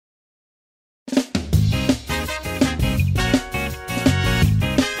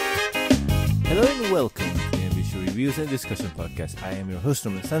reviews and discussion podcast. I am your host,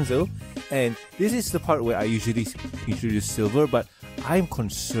 Sanzo, and this is the part where I usually introduce Silver, but I'm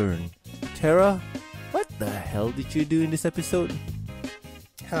concerned. Terra, what the hell did you do in this episode?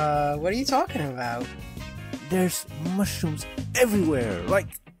 What are you talking about? There's mushrooms everywhere. Like,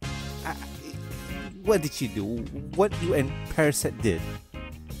 what did you do? What you and Parasite did?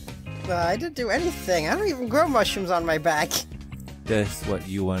 I didn't do anything. I don't even grow mushrooms on my back. That's what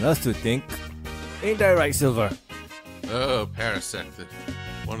you want us to think. Ain't that right, Silver? Oh, Parasect,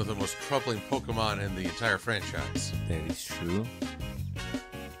 one of the most troubling Pokemon in the entire franchise. That is true.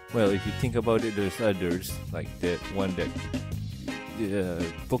 Well, if you think about it, there's others, like that one that...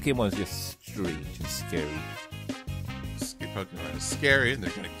 Pokemon is just strange and scary. Pokemon is scary, and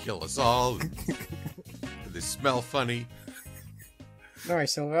they're gonna kill us all. They smell funny. Alright,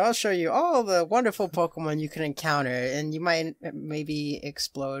 Silver, I'll show you all the wonderful Pokemon you can encounter, and you might maybe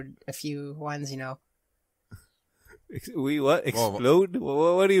explode a few ones, you know. Wait, what? Explode?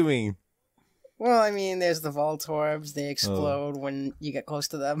 What do you mean? Well, I mean, there's the Voltorbs. They explode when you get close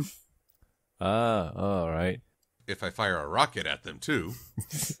to them. Ah, alright. If I fire a rocket at them, too.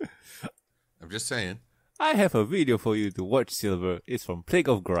 I'm just saying. I have a video for you to watch, Silver. It's from Plague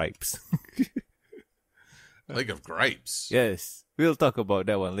of Gripes. Plague of Gripes? Yes. We'll talk about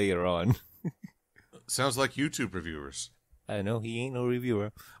that one later on. Sounds like YouTube reviewers. I know, he ain't no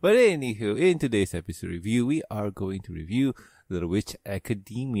reviewer. But anywho, in today's episode review, we are going to review Little Witch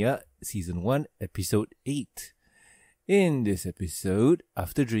Academia Season 1, Episode 8. In this episode,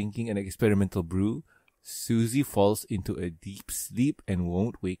 after drinking an experimental brew, Sucy falls into a deep sleep and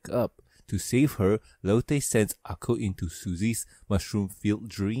won't wake up. To save her, Lotte sends Akko into Suzy's mushroom-filled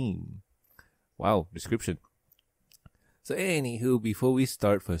dream. Wow, description. So anywho, before we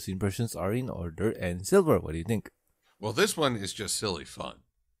start, first impressions are in order. And Silver, what do you think? Well, this one is just silly fun.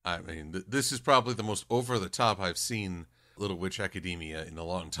 I mean, this is probably the most over-the-top I've seen Little Witch Academia in a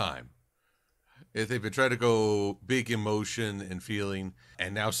long time. If they've been trying to go big emotion and feeling,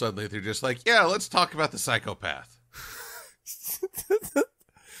 and now suddenly they're just like, yeah, let's talk about the psychopath.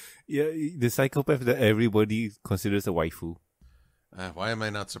 Yeah, the psychopath that everybody considers a waifu. Why am I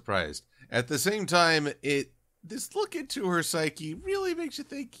not surprised? At the same time, this look into her psyche really makes you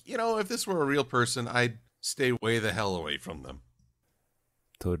think, you know, if this were a real person, I'd stay way the hell away from them.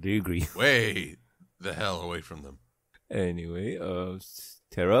 Totally agree. Way the hell away from them. Anyway,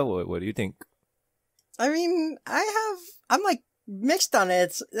 Terra, what do you think? I mean, I'm like mixed on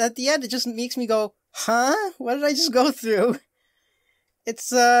it. At the end, it just makes me go, huh? What did I just go through?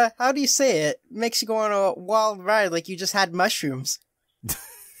 It's, how do you say it? Makes you go on a wild ride like you just had mushrooms.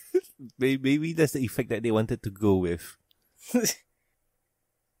 Maybe that's the effect that they wanted to go with.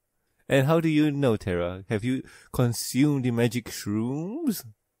 And how do you know, Terra? Have you consumed the magic shrooms?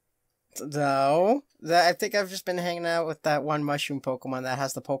 No. I think I've just been hanging out with that one mushroom Pokemon that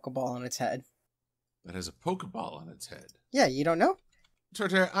has the Pokeball on its head. That has a Pokeball on its head? Yeah, you don't know?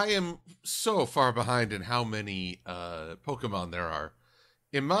 Torterra, I am so far behind in how many Pokemon there are.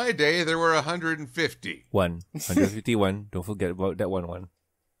 In my day, there were 150. 151. Don't forget about that one.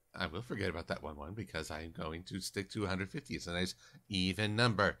 I will forget about that one because I'm going to stick to 150. It's a nice even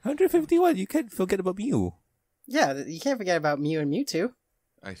number. 151. You can't forget about Mew. Yeah, you can't forget about Mew and Mewtwo.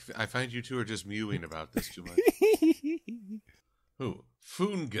 I find you two are just mewing about this too much. Who?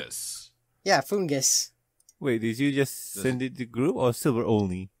 Fungus. Yeah, Fungus. Wait, did you just send it to group or Silver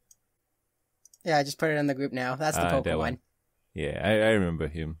only? Yeah, I just put it in the group now. That's the Pokemon. That one. Yeah, I remember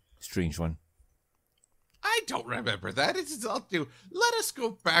him. Strange one. I don't remember that. Let us go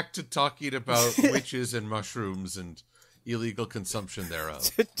back to talking about witches and mushrooms and illegal consumption thereof.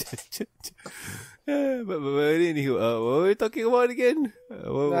 but anywho, what were we talking about again?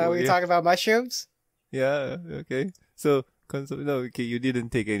 We talking about mushrooms? Yeah, okay. So, okay, you didn't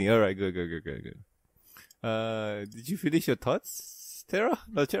take any. Alright, good. Did you finish your thoughts, Terra?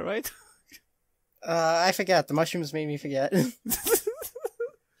 Not yet, right? I forget. The mushrooms made me forget.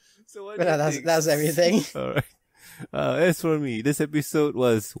 So but that was everything. Alright. As for me, this episode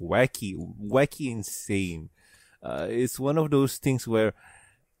was wacky insane. It's one of those things where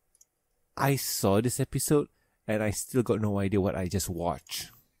I saw this episode and I still got no idea what I just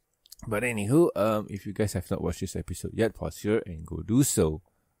watched. But anywho, if you guys have not watched this episode yet, pause here and go do so.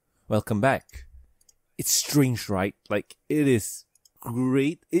 Welcome back. It's strange, right? Like, it is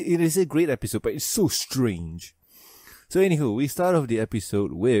great. It is a great episode, but it's so strange. So anywho, we start off the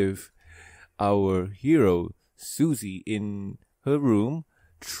episode with our hero, Sucy, in her room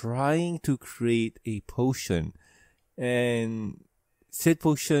trying to create a potion. And said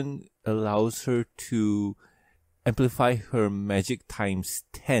potion allows her to amplify her magic times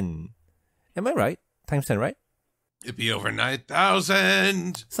 10. Am I right? Times 10, right? It'd be over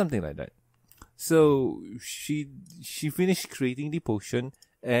 9,000. Something like that. So she finished creating the potion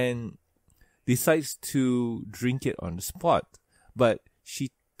and decides to drink it on the spot. But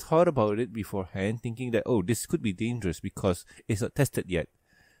she thought about it beforehand, thinking that, oh, this could be dangerous because it's not tested yet.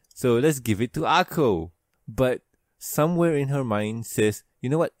 So let's give it to Akko. But somewhere in her mind says, you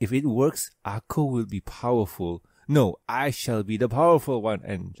know what? If it works, Akko will be powerful. No, I shall be the powerful one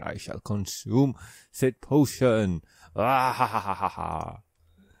and I shall consume said potion. Ah, ha, ha, ha, ha, ha.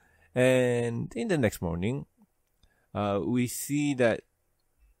 And in the next morning, we see that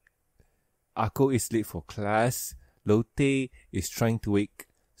Akko is late for class. Lotte is trying to wake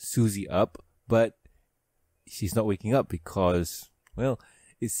Sucy up, but she's not waking up because, well,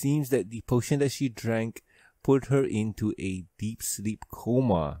 it seems that the potion that she drank put her into a deep sleep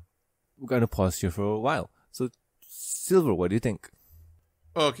coma. We're going to pause here for a while. So, Silver, what do you think?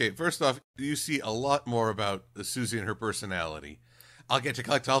 Okay, first off, you see a lot more about Sucy and her personality. I'll get to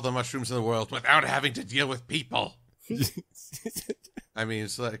collect all the mushrooms in the world without having to deal with people. I mean,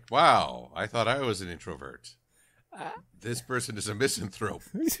 it's like, wow, I thought I was an introvert. This person is a misanthrope.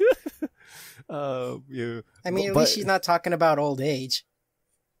 Yeah. I mean, at least she's not talking about old age.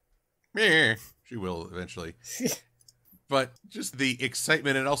 Meh, she will eventually. But just the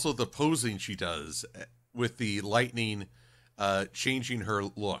excitement and also the posing she does with the lightning changing her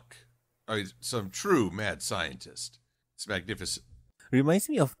look. I mean, some true mad scientist. It's magnificent. Reminds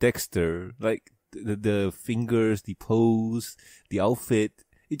me of Dexter, like the fingers, the pose, the outfit.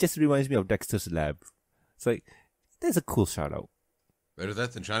 It just reminds me of Dexter's lab. It's like, that's a cool shout out. Better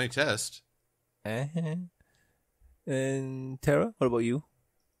that than Johnny Test. Uh-huh. And Tara, what about you?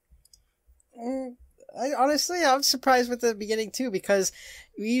 I'm surprised with the beginning too, because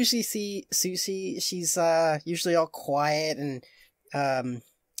we usually see Sucy. She's usually all quiet and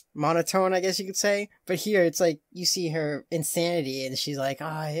monotone, I guess you could say. But here it's like you see her insanity, and she's like,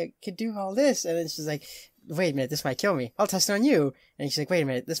 I could do all this, and then she's like, wait a minute, this might kill me. I'll test it on you. And she's like, wait a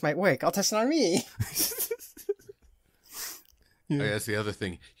minute, this might work. I'll test it on me. Yeah. Oh, that's the other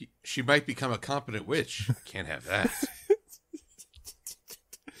thing. She might become a competent witch. Can't have that.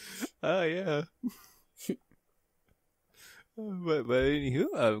 Oh, yeah. But anywho,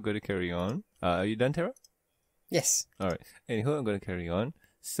 I'm going to carry on. Are you done, Tara? Yes. All right. Anywho, I'm going to carry on.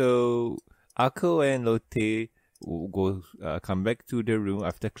 So, Akko and Lotte will come back to their room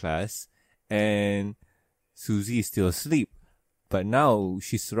after class, and Sucy is still asleep. But now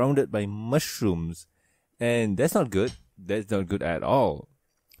she's surrounded by mushrooms, and that's not good. That's not good at all.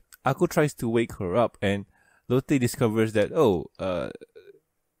 Akko tries to wake her up, and Lotte discovers that,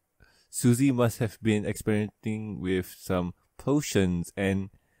 Sucy must have been experimenting with some potions, and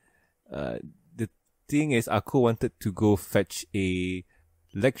the thing is, Akko wanted to go fetch a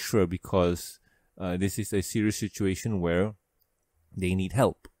lecturer because this is a serious situation where they need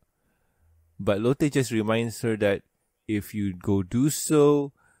help. But Lotte just reminds her that if you go do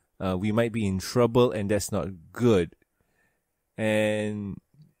so, we might be in trouble, and that's not good. And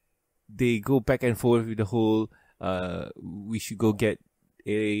they go back and forth with the whole, we should go get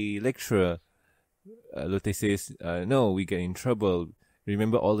a lecturer. Lotte says, no, we get in trouble.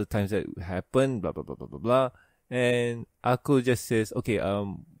 Remember all the times that happened, blah, blah, blah, blah, blah, blah. And Akko just says, okay,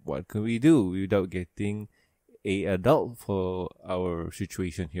 what can we do without getting a adult for our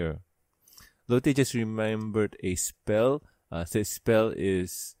situation here? Lotte just remembered a spell. Said spell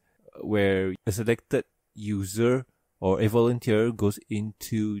is where a selected user or a volunteer goes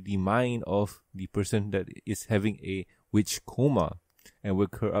into the mind of the person that is having a witch coma and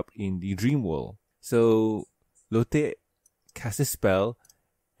wake her up in the dream world. So Lotte casts a spell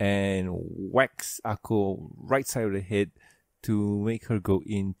and whacks Akko right side of the head to make her go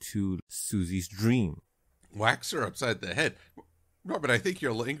into Suzy's dream. Whacks her upside the head. Robert, I think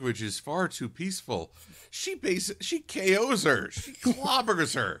your language is far too peaceful. She KOs her. She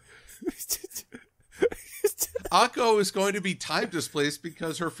clobbers her. Akko is going to be time displaced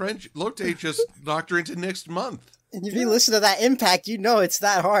because her friend Lotte just knocked her into next month. And if you listen to that impact, you know it's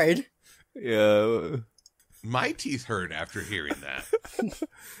that hard. Yeah. My teeth hurt after hearing that.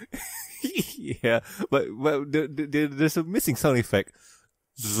 Yeah, but there's a missing sound effect.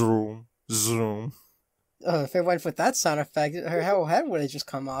 Zoom, zoom. If it went with that sound effect, her whole head would have just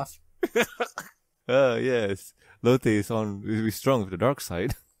come off. Yes. Lotte is strong with the dark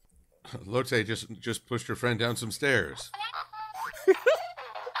side. Lotte just pushed her friend down some stairs.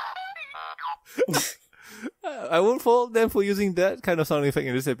 I won't fault them for using that kind of sound effect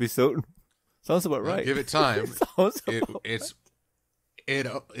in this episode. Sounds about right. Give it time.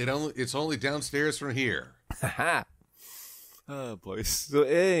 It's only downstairs from here. Oh boy. So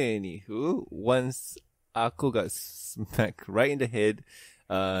anywho, once Akko got smacked right in the head.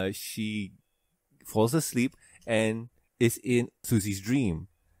 She falls asleep and is in Sucy's dream.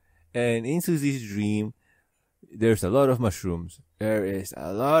 And in Sucy's dream, there's a lot of mushrooms. There is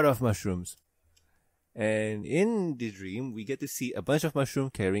a lot of mushrooms. And in the dream, we get to see a bunch of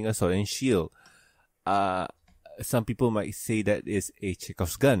mushrooms carrying a sword and shield. Some people might say that is a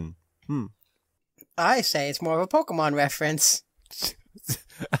Chekhov's gun. I say it's more of a Pokemon reference.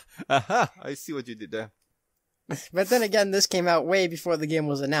 Aha! I see what you did there. But then again, this came out way before the game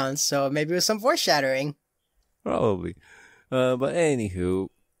was announced, so maybe it was some foreshadowing. Probably. But anywho,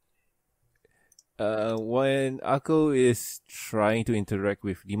 when Akko is trying to interact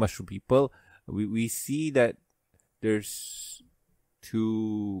with the mushroom people, we see that there's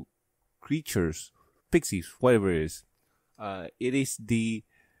two creatures, pixies, whatever it is. It is the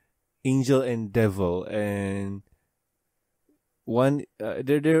angel and devil, and one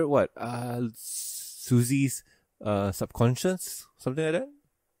they're what? Suzy's subconscious, something like that.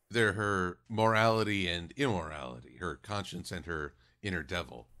 They're her morality and immorality, her conscience and her inner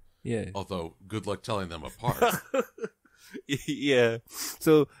devil. Yeah. Although, good luck telling them apart. Yeah.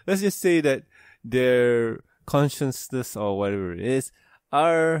 So let's just say that their consciousness or whatever it is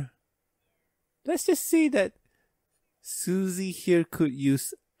are. Let's just say that Sucy here could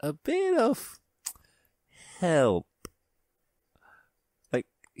use a bit of help. Like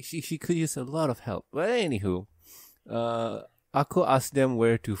she could use a lot of help. But anywho, Akko asked them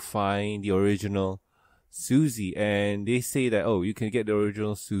where to find the original Sucy, and they say that, oh, you can get the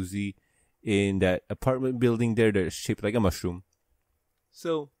original Sucy in that apartment building there that's shaped like a mushroom.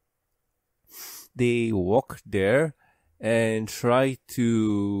 So they walk there and try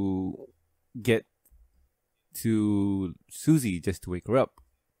to get to Sucy just to wake her up.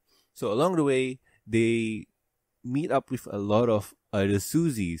 So along the way, they meet up with a lot of other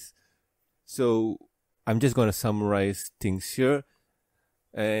Sucys. So I'm just going to summarize things here.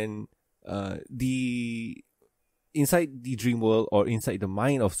 And the inside the dream world or inside the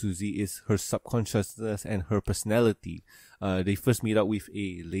mind of Sucy is her subconsciousness and her personality. They first meet up with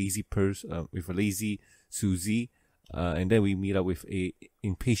a lazy Sucy, and then we meet up with a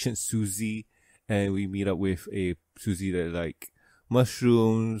impatient Sucy, and we meet up with a Sucy that like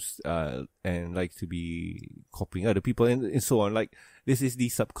mushrooms and like to be copying other people and so on. Like, this is the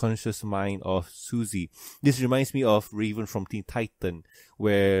subconscious mind of Sucy. This reminds me of Raven from Teen Titan,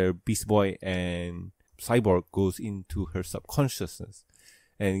 where Beast Boy and Cyborg goes into her subconsciousness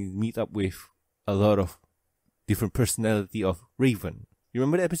and meet up with a lot of different personality of Raven. You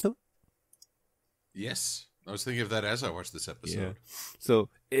remember the episode? Yes. I was thinking of that as I watched this episode. Yeah. So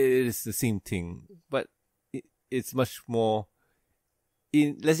it is the same thing, but it's much more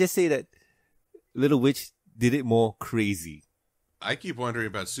let's just say that Little Witch did it more crazy. I keep wondering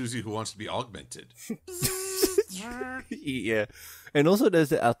about Sucy who wants to be augmented. Yeah. And also there's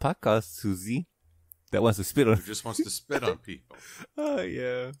the alpaca Sucy that wants to spit on. Who just wants to spit on people. Oh,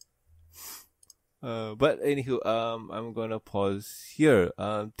 yeah. But anywho, I'm gonna pause here.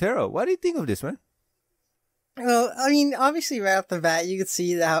 Tara, what do you think of this, man? Well, I mean, obviously, right off the bat, you could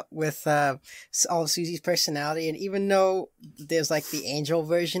see that with all of Suzy's personality, and even though there's like the angel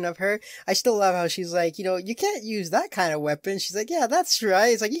version of her, I still love how she's like, you can't use that kind of weapon. She's like, yeah, that's right.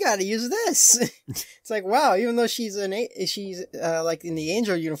 It's like, you got to use this. It's like, wow, even though she's like in the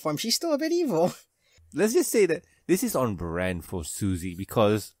angel uniform, she's still a bit evil. Let's just say that this is on brand for Sucy,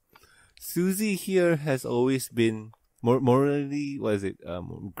 because Sucy here has always been morally,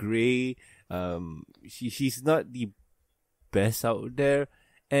 gray. She's not the best out there,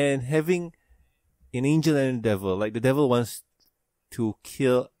 and having an angel and a devil, like the devil wants to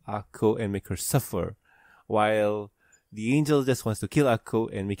kill Akko and make her suffer, while the angel just wants to kill Akko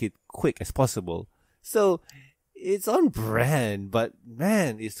and make it quick as possible. So it's on brand, but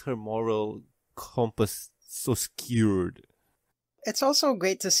man, is her moral compass so skewed. It's also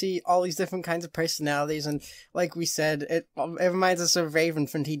great to see all these different kinds of personalities, and like we said, it reminds us of Raven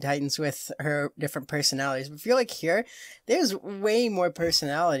from Teen Titans with her different personalities. But I feel like here, there's way more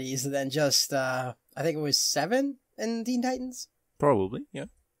personalities than just, I think it was 7 in Teen Titans? Probably, yeah.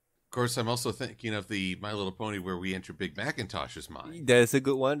 Of course, I'm also thinking of the My Little Pony where we enter Big Macintosh's mind. That's a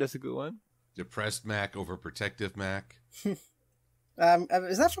good one. Depressed Mac, overprotective Mac. Is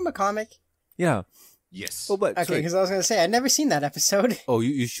that from a comic? Yeah. Yes. Oh, but okay, because I was going to say, I've never seen that episode. Oh,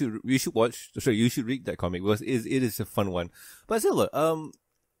 you should you should read that comic, because it is a fun one. But still, look,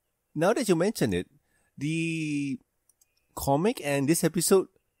 now that you mention it, the comic and this episode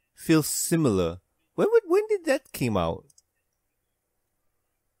feel similar. When did that came out?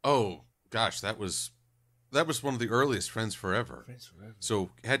 Oh gosh, that was That was one of the earliest Friends Forever. Friends Forever.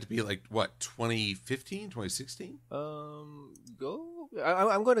 So it had to be like, what, 2015, 2016? Go.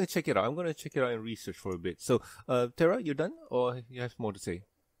 I'm going to check it out. I'm going to check it out and research for a bit. So, Tara, you done? Or you have more to say?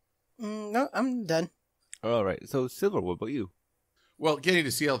 No, I'm done. All right. So, Silver, what about you? Well, getting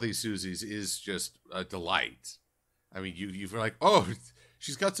to see all these Susies is just a delight. I mean, you're like, oh,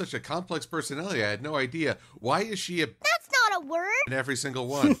 she's got such a complex personality. I had no idea. Why is she That's not a word. in every single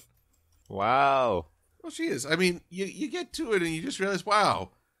one? Wow. Well, she is. I mean, you get to it and you just realize,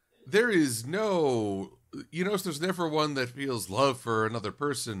 wow, there is no, there's never one that feels love for another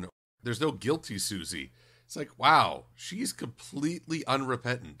person. There's no guilty Sucy. It's like, wow, she's completely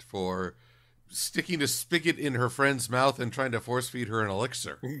unrepentant for sticking a spigot in her friend's mouth and trying to force feed her an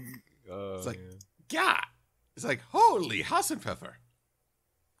elixir. It's like, yeah. It's like, holy Hassenpfeffer.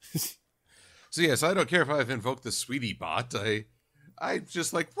 So yes, I don't care if I've invoked the sweetie bot. I'm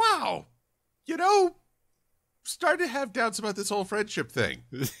just like, wow, starting to have doubts about this whole friendship thing.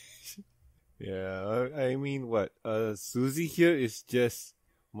 Yeah, I mean, what? Suzy here is just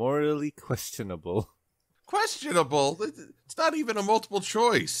morally questionable. Questionable? It's not even a multiple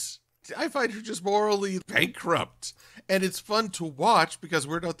choice. I find her just morally bankrupt. And it's fun to watch because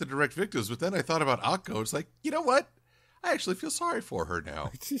we're not the direct victims. But then I thought about Akko. It's like, you know what? I actually feel sorry for her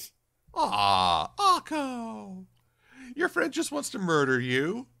now. Aw, Akko. Your friend just wants to murder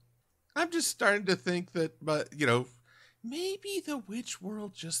you. I'm just starting to think that, maybe the witch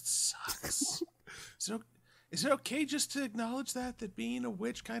world just sucks. Is it okay just to acknowledge that being a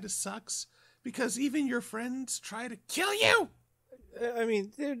witch kind of sucks? Because even your friends try to kill you? I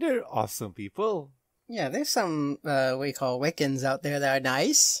mean, they're awesome people. Yeah, there's some, we call Wiccans out there that are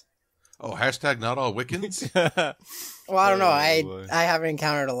nice. Oh, hashtag not all Wiccans? Well, I don't know. boy. I haven't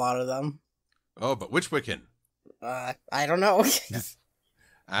encountered a lot of them. Oh, but which Wiccan? I don't know. See.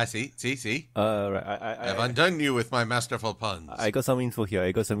 Right. I've undone you with my masterful puns. I got some info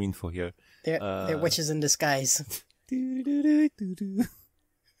here. They're witches in disguise.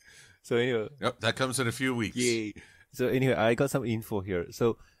 So anyway. Yep, that comes in a few weeks. Yay. So anyway, I got some info here.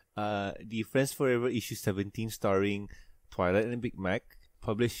 So, the Friends Forever issue 17 starring Twilight and Big Mac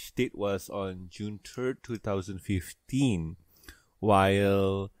published date was on June 3rd, 2015,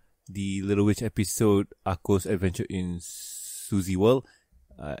 while the Little Witch episode Akko's Adventure in Suzy World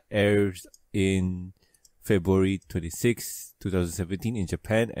airs in February 26, 2017 in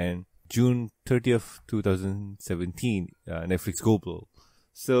Japan and June 30th, 2017 Netflix Global.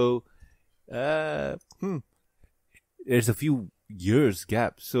 So, there's a few years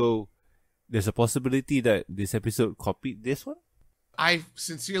gap, so there's a possibility that this episode copied this one? I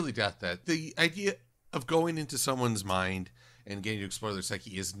sincerely doubt that. The idea of going into someone's mind and getting to explore their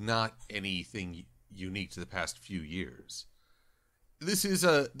psyche is not anything unique to the past few years. This is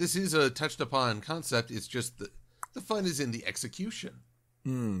a touched upon concept. It's just the fun is in the execution.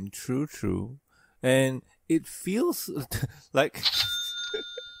 True. And it feels like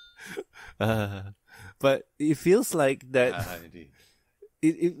but it feels like that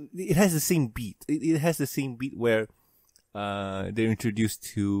it has the same beat. It has the same beat where they're introduced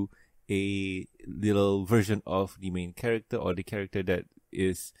to a little version of the main character or the character that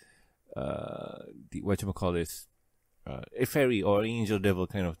is a fairy or angel devil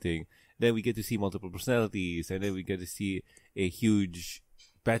kind of thing. Then we get to see multiple personalities, and then we get to see a huge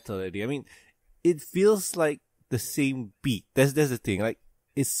battle at the end. I mean, it feels like the same beat. That's the thing. Like,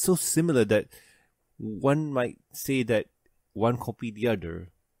 it's so similar that one might say that one copied the other.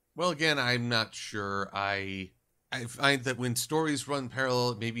 Well, again, I'm not sure. I find that when stories run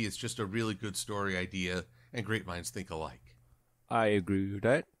parallel, maybe it's just a really good story idea, and great minds think alike. I agree with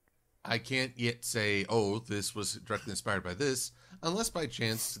that. I can't yet say, oh, this was directly inspired by this, unless by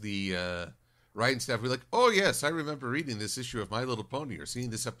chance the writing staff were like, oh, yes, I remember reading this issue of My Little Pony or seeing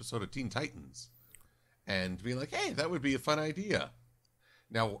this episode of Teen Titans. And being like, hey, that would be a fun idea.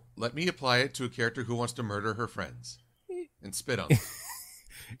 Now, let me apply it to a character who wants to murder her friends and spit on them.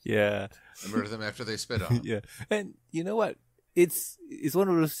 Yeah. And murder them after they spit on them. Yeah. And you know what? It's one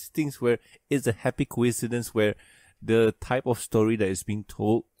of those things where it's a happy coincidence where the type of story that is being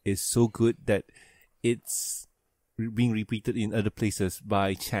told is so good that it's being repeated in other places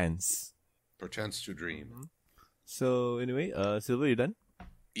by chance. For chance to dream. So anyway, Silver, you done?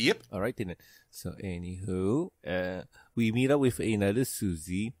 Yep. All right then. So anywho, we meet up with another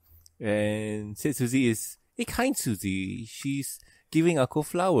Suzy, and said Suzy is a kind Suzy. She's giving Akko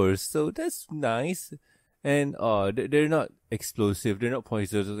flowers, so that's nice. And they're not explosive, they're not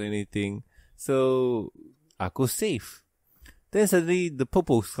poisonous or anything. So Akko's safe. Then suddenly the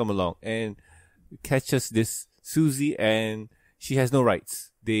popos come along and catches this Suzy, and she has no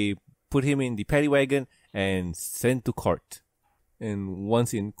rights. They put him in the paddy wagon and sent to court. And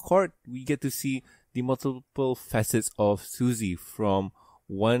once in court, we get to see the multiple facets of Sucy, from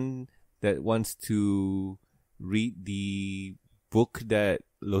one that wants to read the book that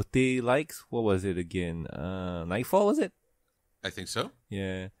Lotte likes. What was it again? Nightfall, was it? I think so.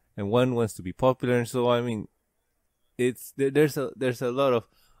 Yeah. And one wants to be popular, and so I mean, there's a lot of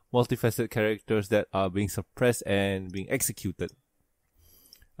multifaceted characters that are being suppressed and being executed.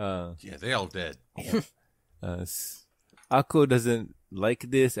 Yeah, they all dead. Yeah. Akko doesn't like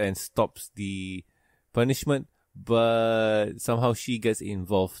this and stops the punishment, but somehow she gets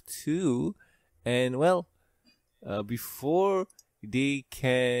involved too. And well, before they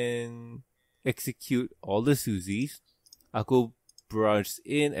can execute all the Sucys, Akko barges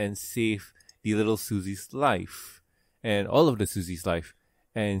in and save the little Sucy's life, and all of the Sucy's life,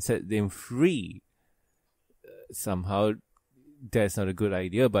 and set them free. Somehow, that's not a good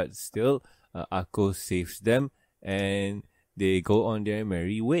idea, but still, Akko saves them, and they go on their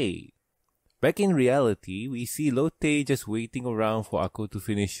merry way. Back in reality, we see Lotte just waiting around for Akko to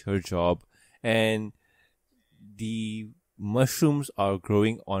finish her job, and the mushrooms are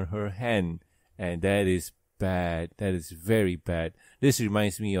growing on her hand, and that is bad. That is very bad. This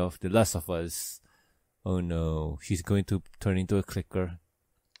reminds me of The Last of Us. Oh no, she's going to turn into a clicker.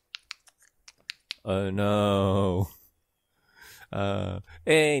 Oh no.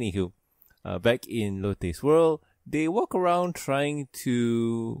 Anywho, back in Lotte's world, they walk around trying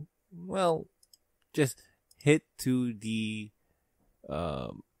to, well, just head to the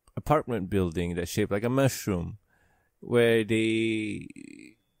apartment building that's shaped like a mushroom, where they,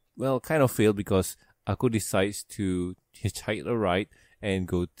 well, kind of fail because Akko decides to hitchhike a ride and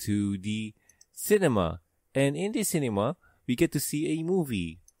go to the cinema. And in the cinema, we get to see a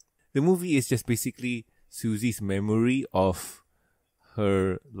movie. The movie is just basically Suzy's memory of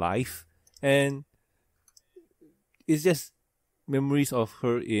her life, and it's just memories of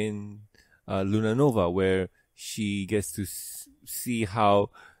her in Luna Nova, where she gets to see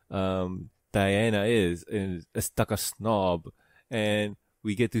how Diana is stuck a snob, and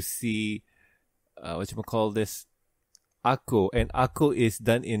we get to see Akko, and Akko is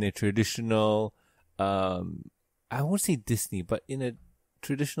done in a traditional, I won't say Disney, but in a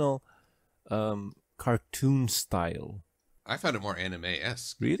traditional cartoon style. I found it more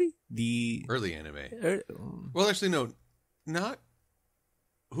anime-esque. Really? The early anime. Well, actually, no, not.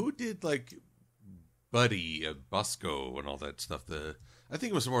 Who did like Buddy, Busco, and all that stuff? I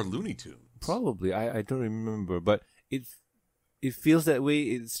think it was more Looney Tunes. Probably, I don't remember, but it feels that way.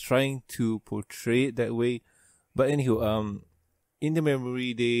 It's trying to portray it that way. But anywho, in the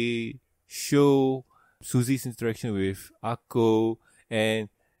memory, they show Suzy's interaction with Akko, and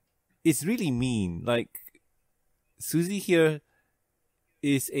it's really mean. Like, Sucy here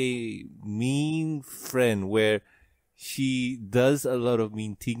is a mean friend where she does a lot of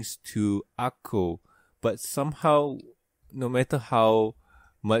mean things to Akko, but somehow, no matter how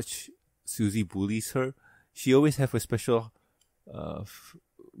much Sucy bullies her, she always have a special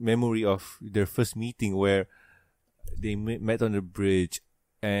memory of their first meeting where they met on the bridge,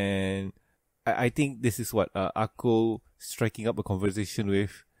 and I think this is what Akko striking up a conversation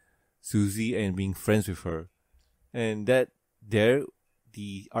with Sucy and being friends with her, and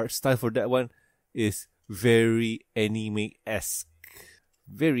the art style for that one is very anime-esque,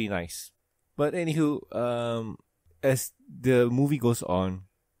 very nice. But anywho, as the movie goes on,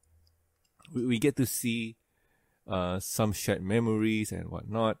 we get to see some shared memories and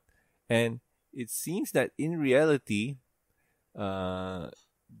whatnot, and it seems that in reality,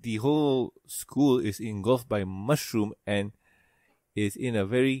 the whole school is engulfed by mushroom and is in a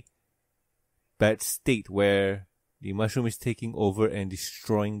very bad state where the mushroom is taking over and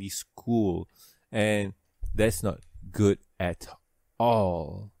destroying the school, and that's not good at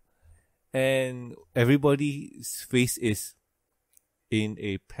all. And everybody's face is in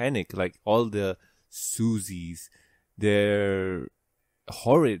a panic, like all the Sucys, they're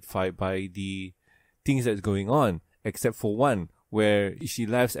horrified by the things that's going on, except for one, where she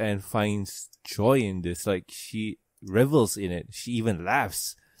laughs and finds joy in this. Like, she revels in it. She even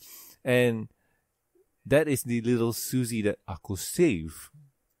laughs. And that is the little Sucy that Akko saved.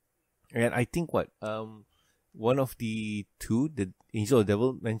 And I think one of the two, the Angel or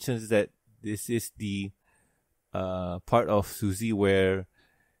Devil, mentions that this is the part of Sucy where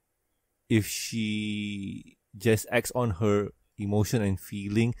if she just acts on her emotion and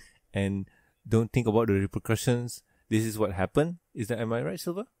feeling and don't think about the repercussions, this is what happened. Am I right,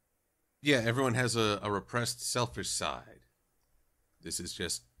 Silver? Yeah, everyone has a repressed, selfish side. This is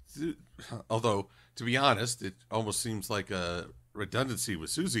just, although, to be honest, it almost seems like a redundancy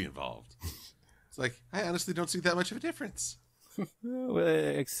with Sucy involved. It's like, I honestly don't see that much of a difference. Well,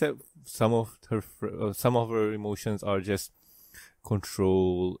 except some of her emotions are just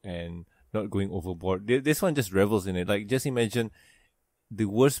control and not going overboard. This one just revels in it. Like, just imagine the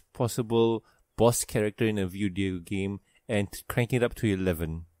worst possible boss character in a video game and crank it up to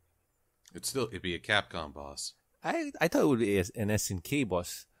 11. It'd be a Capcom boss. I thought it would be an SNK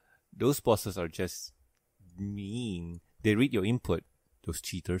boss. Those bosses are just mean. They read your input, those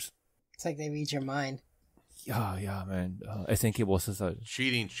cheaters. It's like they read your mind. Yeah, man. SNK bosses are...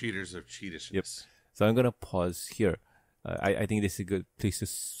 Cheating cheaters of cheatishness. Yep. So I'm going to pause here. I think this is a good place to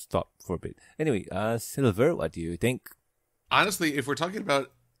stop for a bit. Anyway, Silver, what do you think? Honestly, if we're talking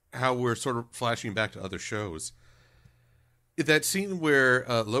about how we're sort of flashing back to other shows, that scene where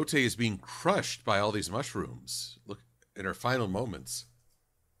Lotte is being crushed by all these mushrooms, look, in her final moments,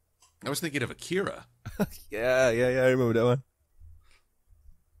 I was thinking of Akira. Yeah, I remember that one.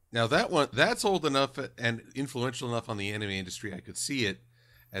 Now that's old enough and influential enough on the anime industry, I could see it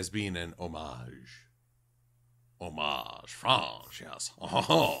as being an homage. Homage, French, yes.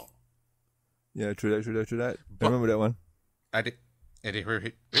 Oh. Yeah, true that. I remember that one. I did hear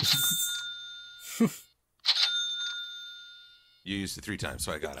it. You used it 3 times,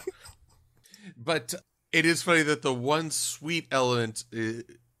 so I got it. But it is funny that the one sweet element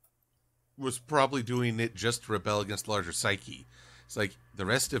was probably doing it just to rebel against larger psyche. It's like, the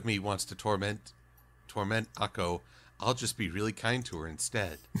rest of me wants to torment Akko. I'll just be really kind to her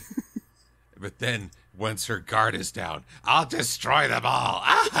instead. But then, once her guard is down, I'll destroy them all.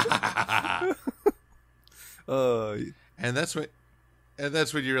 And that's when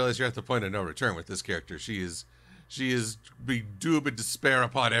you realize you're at the point of no return with this character. She is be doom and despair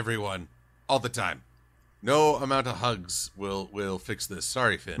upon everyone all the time. No amount of hugs will fix this.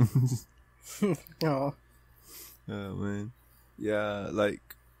 Sorry, Finn. Oh man. Yeah,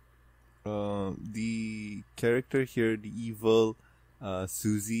 like the character here, the evil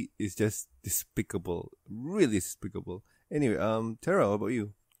Sucy, is just despicable. Really despicable. Anyway, Tara, how about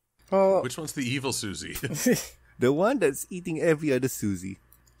you? well, Which one's the evil Suzy? The one that's eating every other Sucy.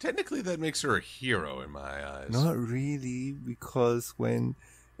 Technically, that makes her a hero in my eyes. Not really, because when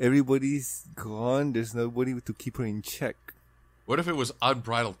everybody's gone, there's nobody to keep her in check. What if it was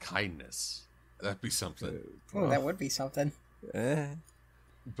unbridled kindness? That'd be something. that would be something.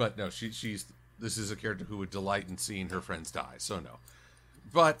 But no, she's this is a character who would delight in seeing her friends die. So no.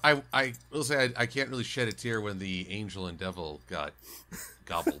 But I will say I can't really shed a tear when the angel and devil got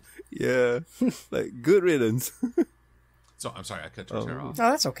gobbled. Yeah, like good riddance. So I'm sorry, I cut your hair off. Oh,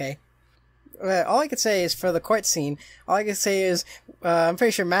 that's okay. All I could say is for the court scene, I'm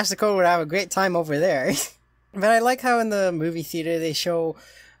pretty sure Masako would have a great time over there. But I like how in the movie theater they show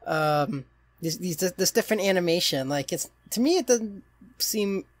this different animation. Like, to me it doesn't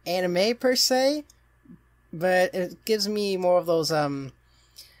seem anime per se, but it gives me more of those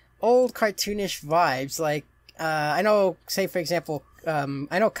old cartoonish vibes. Like, I know, say for example,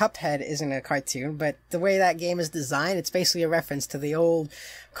 I know Cuphead isn't a cartoon, but the way that game is designed, it's basically a reference to the old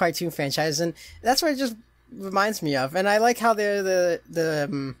cartoon franchise, and that's what it just reminds me of. And I like how that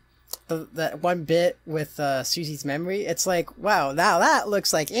one bit with Suzy's memory. It's like, wow, now that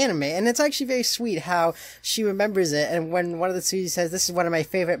looks like anime, and it's actually very sweet how she remembers it. And when one of the Suzy says, "This is one of my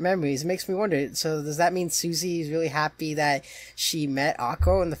favorite memories," it makes me wonder. So does that mean Suzy is really happy that she met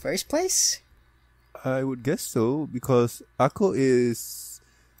Akko in the first place? I would guess so, because Akko is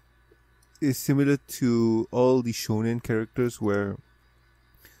similar to all the shonen characters where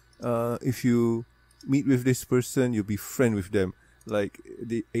if you meet with this person, you'll be friend with them. Like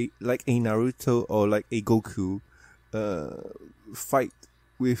a Naruto or like a Goku fight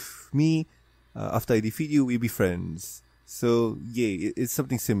with me, after I defeat you, we'll be friends. So yeah, it's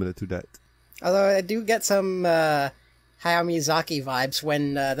something similar to that. Although I do get some Hayao Miyazaki vibes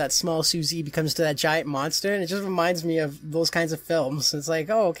when that small Suzy becomes to that giant monster, and it just reminds me of those kinds of films. It's like,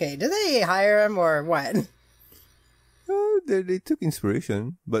 oh, okay, did they hire him or what? They took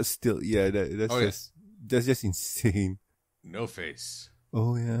inspiration, but still, yeah, that's just insane. No face.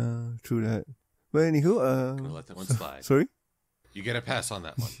 Oh yeah, true that. But anywho, Gonna let that one slide. Sorry? You get a pass on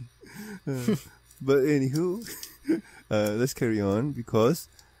that one. But anywho, let's carry on, because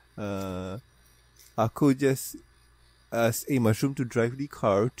Akko just asked a mushroom to drive the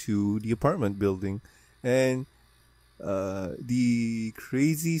car to the apartment building, and the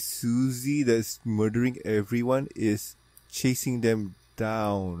crazy Suzy that's murdering everyone is chasing them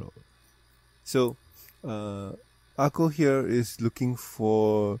down. So Akko here is looking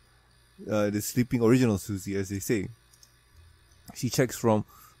for the sleeping original Suzy, as they say. She checks from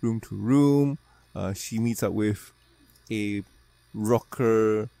room to room. She meets up with a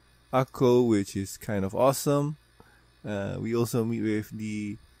rocker Akko, which is kind of awesome. We also meet with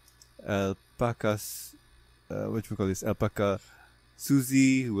the alpacas, alpaca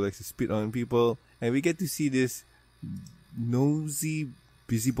Sucy, who likes to spit on people. And we get to see this nosy,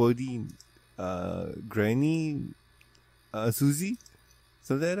 busybody granny Sucy,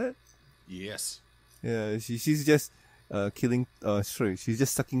 something like that. Yes. Yeah, she's just she's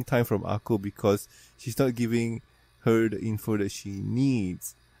just sucking time from Akko because she's not giving her the info that she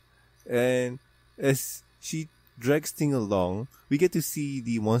needs. And as she drags things along, we get to see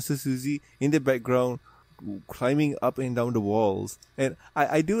the monster Sucy in the background climbing up and down the walls. And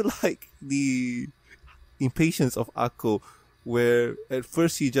I do like the impatience of Akko, where at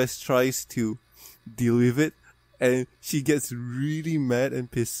first she just tries to deal with it, and she gets really mad and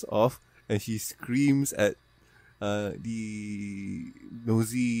pissed off, and she screams at the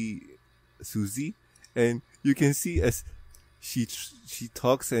nosy Sucy. And you can see as she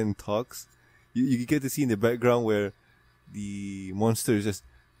talks and talks, you get to see in the background where the monster is just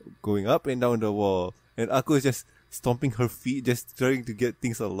going up and down the wall, and Akko is just stomping her feet, just trying to get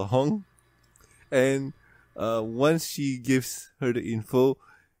things along. And once she gives her the info,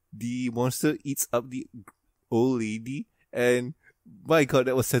 the monster eats up the old lady, and my god,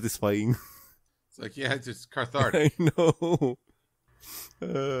 that was satisfying. It's like, yeah, it's just cathartic. I know.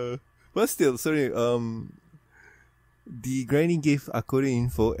 But still, sorry, the granny gave Akko the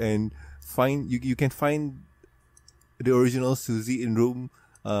info, and you can find the original Sucy in room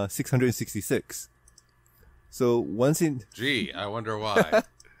 666. So once in... Gee, I wonder why.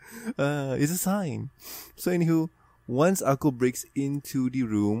 It's a sign. So anywho, once Akko breaks into the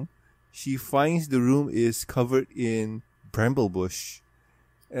room, she finds the room is covered in bramble bush,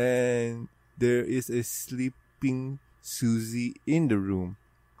 and there is a sleeping Sucy in the room.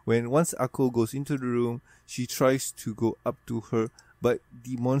 Once Akko goes into the room, she tries to go up to her, but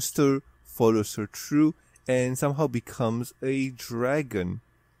the monster follows her through and somehow becomes a dragon.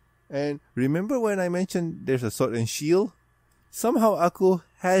 And remember when I mentioned there's a sword and shield? Somehow Akko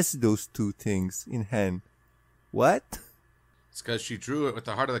has those two things in hand. What? It's because she drew it with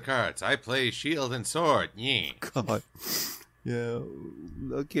the heart of the cards. I play shield and sword. Yeah. God. Yeah.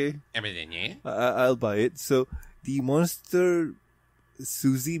 Okay. Everything, yeah? I'll buy it. So the monster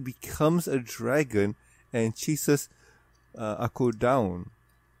Sucy becomes a dragon and chases Akko down.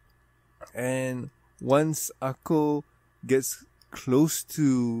 And once Akko gets close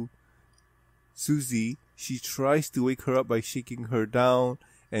to Sucy, she tries to wake her up by shaking her down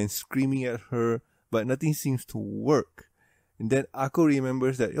and screaming at her, but nothing seems to work. And then Akko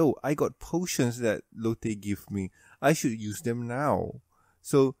remembers that, I got potions that Lotte gave me. I should use them now.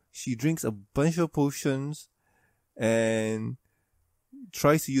 So she drinks a bunch of potions and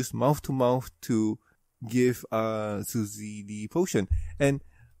tries to use mouth to mouth to give Sucy the potion. And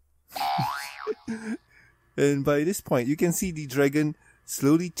and by this point, you can see the dragon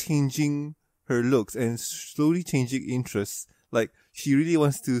slowly changing her looks and slowly changing interests. Like, she really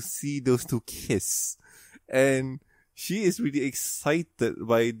wants to see those two kiss. And she is really excited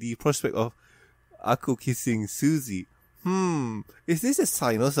by the prospect of Akko kissing Sucy. Is this a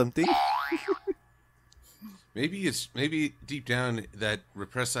sign or something? Maybe deep down that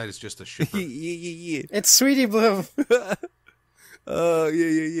repressed side is just a shipper. Yeah. It's Sweetie Blue.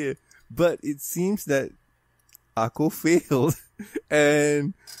 Yeah. But it seems that Akko failed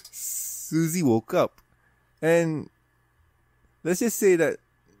and Sucy woke up. And let's just say that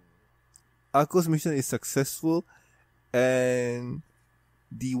Akko's mission is successful and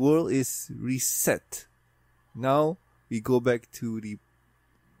the world is reset. Now we go back to the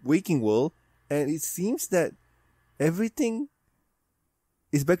waking world, and it seems that everything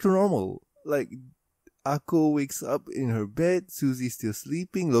is back to normal. Like, Akko wakes up in her bed, Sucy's still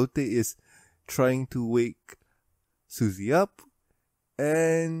sleeping, Lotte is trying to wake Sucy up,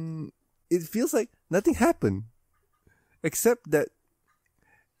 and it feels like nothing happened. Except that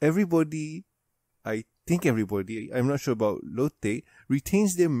everybody, I'm not sure about Lotte,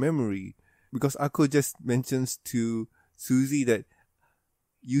 retains their memory. Because Akko just mentions to Sucy that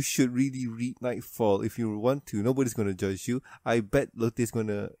you should really read Nightfall if you want to. Nobody's going to judge you. I bet Lotte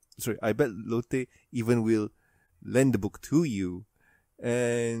even will lend the book to you.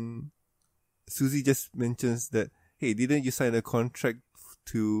 And Sucy just mentions that, hey, didn't you sign a contract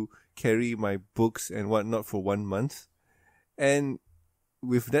to carry my books and whatnot for 1 month? And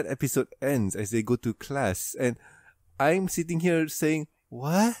with that, episode ends as they go to class. And I'm sitting here saying,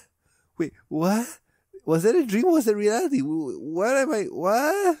 what? Wait, what? Was that a dream or was that reality?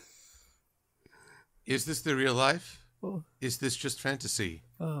 What? Is this the real life? Oh. Is this just fantasy?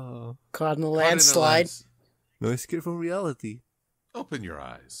 Oh. Caught in a landslide. No escape from reality. Open your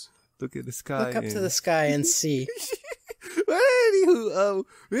eyes. Look at the sky. Look up to the sky and see. But anywho,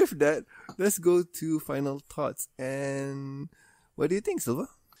 with that, let's go to final thoughts. And what do you think, Silva?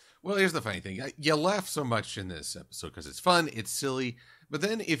 Well, here's the funny thing. You laugh so much in this episode because it's fun, it's silly. But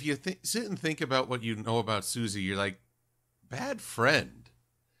then if you sit and think about what you know about Sucy, you're like, bad friend.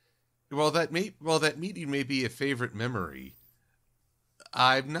 While that meeting may be a favorite memory,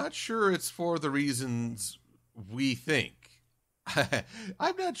 I'm not sure it's for the reasons we think.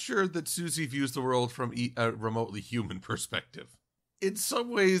 I'm not sure that Sucy views the world from a remotely human perspective. In some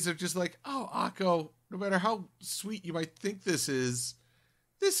ways, they're just like, oh, Akko, no matter how sweet you might think this is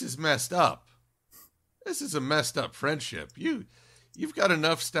messed up. This is a messed up friendship. You've got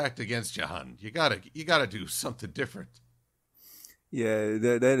enough stacked against you, hun. You gotta do something different. Yeah,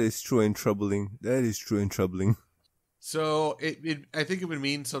 that is true and troubling. That is true and troubling. So I think it would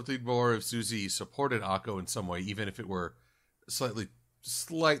mean something more if Sucy supported Akko in some way, even if it were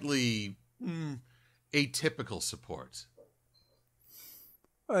slightly atypical support.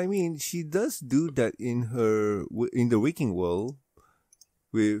 I mean, she does do that in the waking world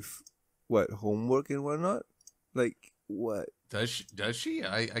with homework and whatnot. Like what? Does she?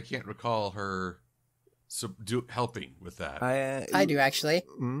 I can't recall her helping with that. I do actually.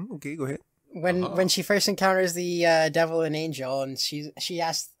 Okay, go ahead. When she first encounters the devil and angel, and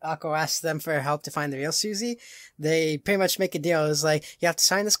Akko asks them for help to find the real Sucy, they pretty much make a deal. It's like, you have to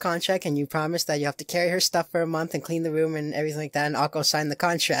sign this contract, and you promise that you have to carry her stuff for a month and clean the room and everything like that. And Akko signed the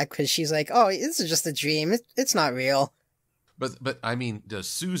contract because she's like, oh, this is just a dream. It's not real. But I mean, does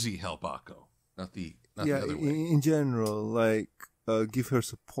Sucy help Akko? Not the other way. In general, like give her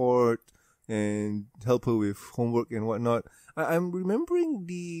support and help her with homework and whatnot. I'm remembering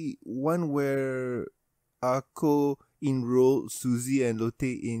the one where Akko enrolled Sucy and Lotte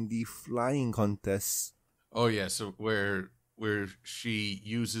in the flying contest. Oh yeah, so where she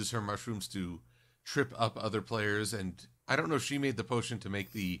uses her mushrooms to trip up other players, and I don't know if she made the potion to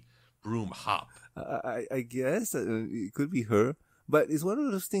make the broom hop. I guess it could be her, but it's one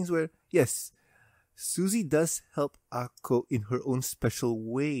of those things where yes, Sucy does help Akko in her own special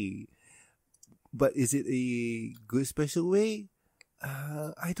way. But is it a good special way?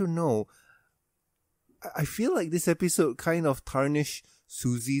 I don't know. I feel like this episode kind of tarnished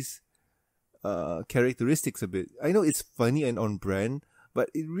Suzy's characteristics a bit. I know it's funny and on brand, but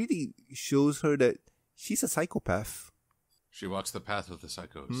it really shows her that she's a psychopath. She walks the path of the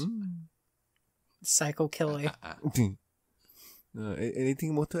psychos. Psycho killer.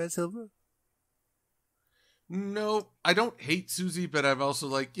 Anything more to add, Silver? No, I don't hate Sucy, but I'm also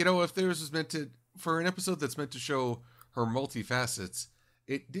like, if theirs was meant to, for an episode that's meant to show her multifacets,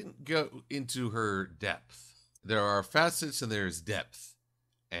 it didn't go into her depth. There are facets and there's depth,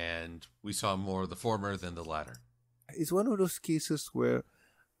 and we saw more of the former than the latter. It's one of those cases where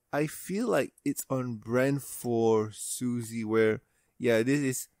I feel like it's on brand for Sucy, where, yeah, this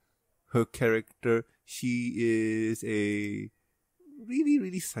is her character. She is a really,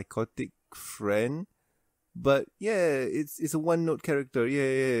 really psychotic friend. But yeah, it's a one-note character.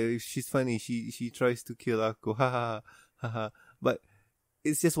 Yeah, she's funny. She tries to kill Akko. Ha ha. But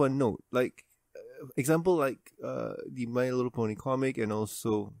it's just one note. Like example, like the My Little Pony comic and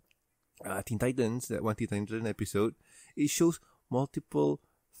also Teen Titans, that one Teen Titans episode. It shows multiple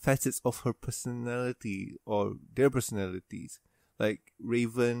facets of her personality or their personalities. Like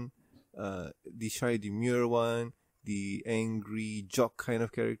Raven, the shy, demure one, the angry jock kind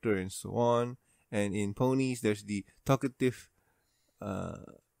of character, and so on. And in ponies, there's the talkative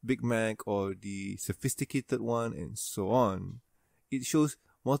Big Mac or the sophisticated one, and so on. It shows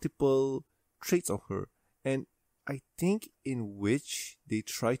multiple traits of her. And I think in which they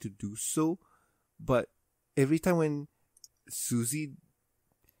try to do so, but every time when Sucy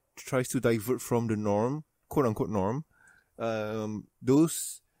tries to divert from the norm, quote-unquote norm,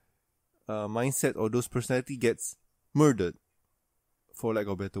 those mindset or those personality gets murdered, for lack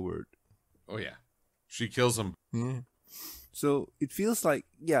of a better word. Oh, yeah. She kills him. Yeah. So it feels like,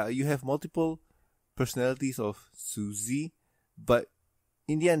 yeah, you have multiple personalities of Sucy, but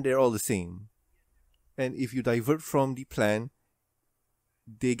in the end, they're all the same. And if you divert from the plan,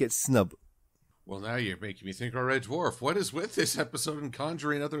 they get snubbed. Well, now you're making me think of Red Dwarf. What is with this episode and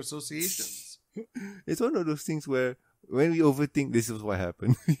conjuring other associations? It's one of those things where when we overthink, this is what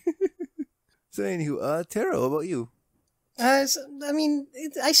happened. So anywho, Tara, what about you? I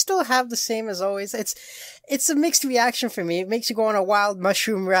still have the same as always. It's a mixed reaction for me. It makes you go on a wild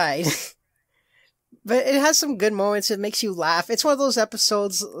mushroom ride. But it has some good moments. It makes you laugh. It's one of those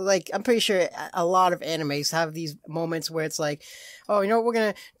episodes, like, I'm pretty sure a lot of animes have these moments where it's like, oh, we're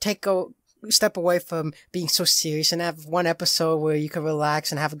going to take step away from being so serious and have one episode where you can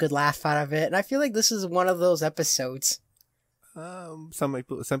relax and have a good laugh out of it. And I feel like this is one of those episodes. Some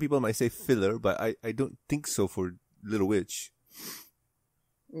people might say filler, but I don't think so for Little Witch.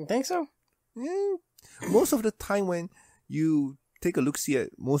 You think so? Yeah. Most of the time when you take a look-see at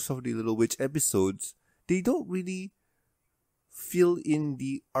most of the Little Witch episodes, they don't really fill in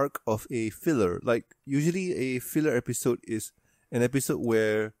the arc of a filler. Like, usually a filler episode is an episode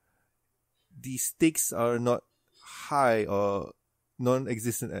where the stakes are not high or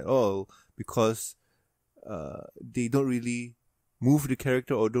non-existent at all because they don't really move the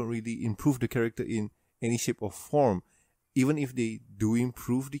character or don't really improve the character in any shape or form. Even if they do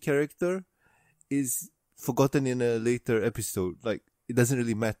improve the character, is forgotten in a later episode. Like, it doesn't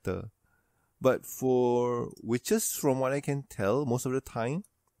really matter. But for witches, from what I can tell, most of the time,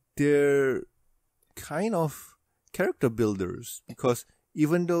 they're kind of character builders. Because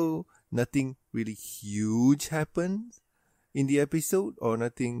even though nothing really huge happens in the episode, or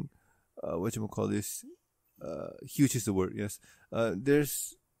nothing, huge is the word, yes.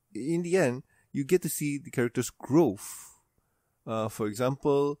 There's, in the end, you get to see the character's growth. For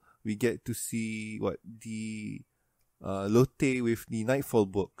example, we get to see the Lotte with the Nightfall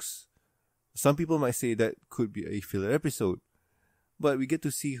books. Some people might say that could be a filler episode, but we get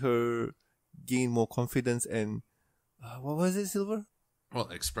to see her gain more confidence and what was it, Silver? Well,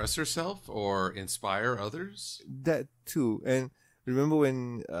 express herself or inspire others. That too. And remember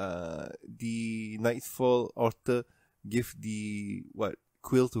when the Nightfall author gave the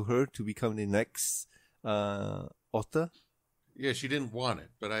quill to her to become the next author? Yeah, she didn't want it,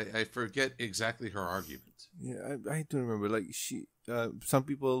 but I forget exactly her argument. Yeah, I don't remember. Like, she, some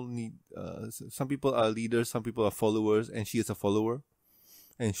people some people are leaders, some people are followers, and she is a follower,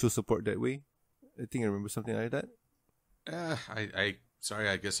 and she'll support that way. I think I remember something like that. Sorry,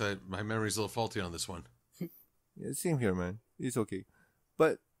 I guess my memory's a little faulty on this one. Yeah, same here, man. It's okay.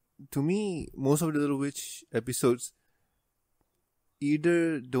 But to me, most of the Little Witch episodes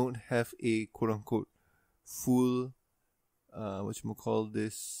either don't have a quote-unquote full a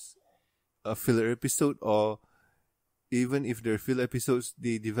filler episode, or even if they're filler episodes,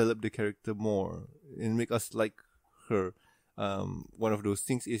 they develop the character more and make us like her. One of those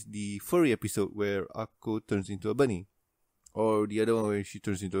things is the furry episode where Akko turns into a bunny, or the other one where she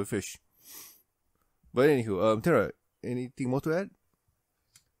turns into a fish. But anywho, Tara, anything more to add?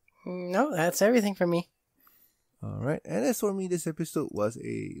 No, that's everything for me. Alright, and as for me, this episode was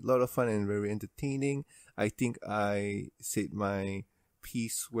a lot of fun and very entertaining. I think I said my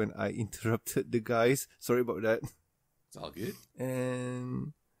piece when I interrupted the guys. Sorry about that. It's all good.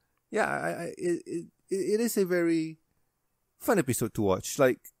 And yeah, it is a very fun episode to watch.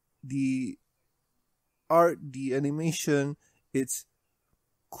 Like, the art, the animation, it's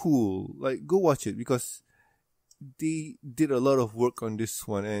cool. Like, go watch it because they did a lot of work on this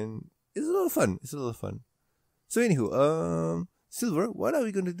one and it's a lot of fun. So anywho, Silver, what are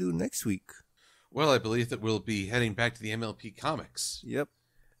we going to do next week? Well, I believe that we'll be heading back to the MLP comics. Yep.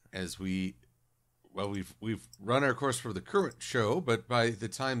 As we've run our course for the current show, but by the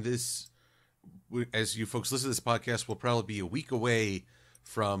time as you folks listen to this podcast, we'll probably be a week away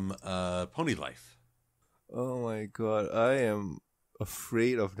from Pony Life. Oh my god, I am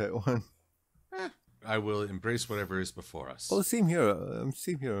afraid of that one. I will embrace whatever is before us. Oh, same here.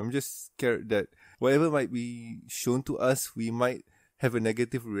 I'm just scared that whatever might be shown to us, we might have a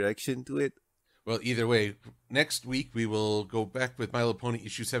negative reaction to it. Well, either way, next week we will go back with MandoPony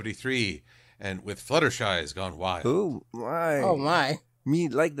issue 73 and with Fluttershy's Gone Wild. Oh my. Me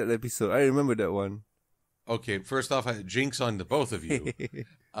like that episode. I remember that one. Okay, first off, I had jinx on the both of you.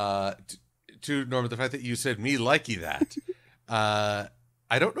 To Norman, the fact that you said me likey that.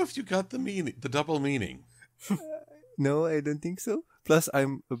 I don't know if you got the double meaning. No, I don't think so. Plus,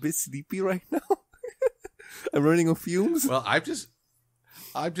 I'm a bit sleepy right now. I'm running on fumes. Well, I'm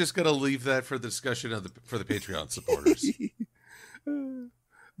just gonna leave that for the discussion for the Patreon supporters.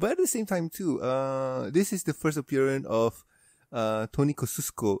 But at the same time, too, this is the first appearance of Tony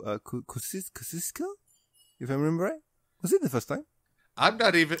Kosciuszko. Kosciuszko, if I remember right. Was it the first time? I'm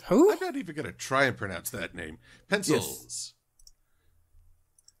not even gonna try and pronounce that name. Pencils. Yes.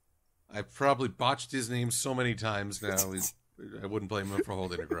 I've probably botched his name so many times now. I wouldn't blame him for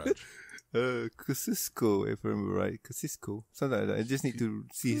holding a grudge. Kosciuszko, if I remember right. Kosciuszko. Something like that. I just need to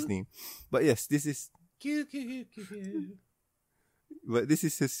see his name. But yes, this is... But this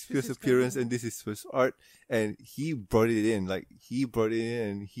is his first appearance and this is his art. And he brought it in. Like, he brought it in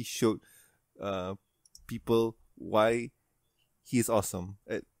and he showed people why he is awesome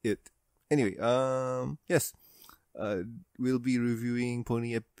at it. Anyway, yes. we'll be reviewing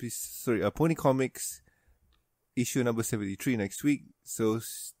Pony Comics issue number 73 next week. So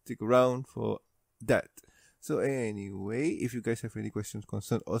stick around for that. So anyway, if you guys have any questions,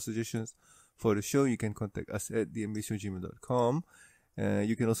 concerns, or suggestions for the show, you can contact us at thembshow@gmail.com.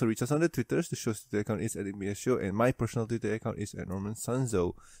 You can also reach us on the Twitters. The show's Twitter account is at MBS Show, and my personal Twitter account is at Norman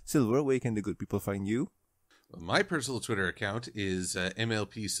Sanzo. Silver, where can the good people find you? Well, my personal Twitter account is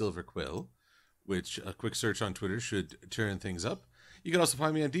MLP-Silver-Quill, which a quick search on Twitter should turn things up. You can also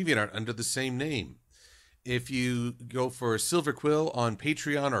find me on DeviantArt under the same name. If you go for Silver Quill on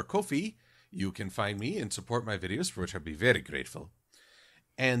Patreon or Ko-fi, you can find me and support my videos, for which I'd be very grateful.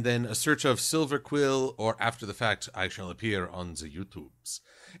 And then a search of Silver Quill, or after the fact, I shall appear on the YouTubes.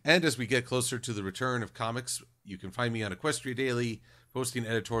 And as we get closer to the return of comics, you can find me on Equestria Daily, posting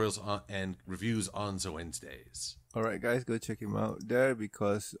editorials and reviews on the Wednesdays. All right, guys, go check him out there,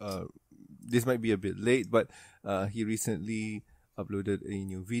 because this might be a bit late, but he recently uploaded a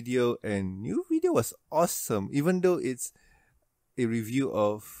new video, and new video was awesome, even though it's a review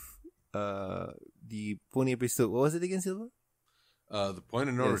of the Pony episode. What was it again, Silver? The Point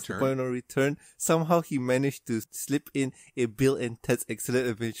of No Return. The Point of No Return. Somehow he managed to slip in a Bill and Ted's Excellent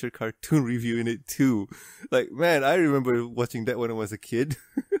Adventure cartoon review in it too. Like, man, I remember watching that when I was a kid.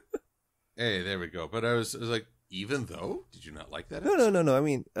 Hey, there we go. But I was like, even though? Did you not like that episode? No. I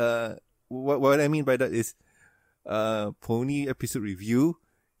mean, what I mean by that is, Pony episode review,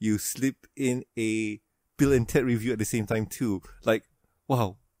 you slip in a Bill and Ted review at the same time too. Like,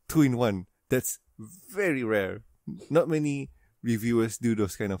 wow, 2 in 1. That's very rare. Not many reviewers do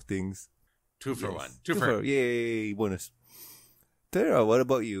those kind of things. 2 for 1. 2 for. Yay, bonus. Tara, what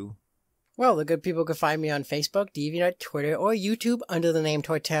about you? Well, the good people can find me on Facebook, DeviantArt, Twitter, or YouTube under the name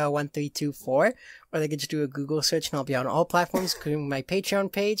Torterra1324, or they can just do a Google search and I'll be on all platforms, including my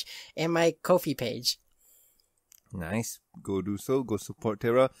Patreon page and my Ko-fi page. Nice. Go do so. Go support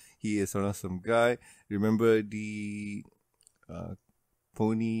Terra. He is an awesome guy. Remember the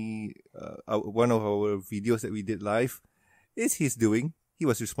Pony, one of our videos that we did live is his doing. He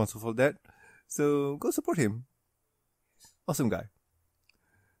was responsible for that. So go support him. Awesome guy.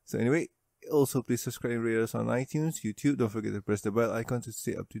 So anyway, also please subscribe and rate us on iTunes, YouTube. Don't forget to press the bell icon to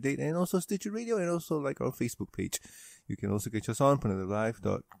stay up to date, and also Stitcher Radio, and also like our Facebook page. You can also catch us on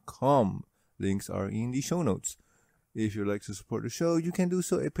panellive.com. Links are in the show notes. If you'd like to support the show, you can do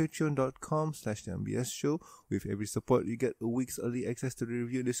so at patreon.com/MBS show. With every support, you get a week's early access to the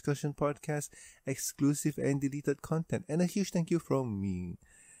review and discussion podcast, exclusive and deleted content, and a huge thank you from me.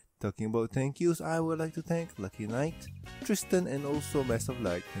 Talking about thank yous, I would like to thank Lucky Knight, Tristan, and also Best of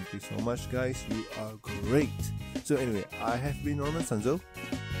Light. Thank you so much, guys. You are great. So anyway, I have been Norman Sanzo.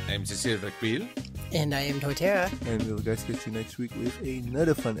 I'm Silver-Quill. And I am Torterra. And we'll guys catch you next week with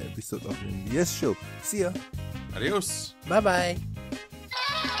another fun episode of the MBS show. See ya. Adios. Bye-bye.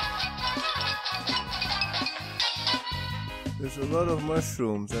 There's a lot of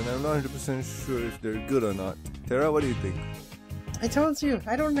mushrooms, and I'm not 100% sure if they're good or not. Tara, what do you think? I told you,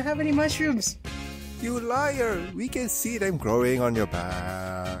 I don't have any mushrooms. You liar! We can see them growing on your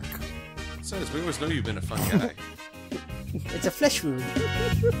back. Besides, we always know you've been a fun guy. It's a flesh wound.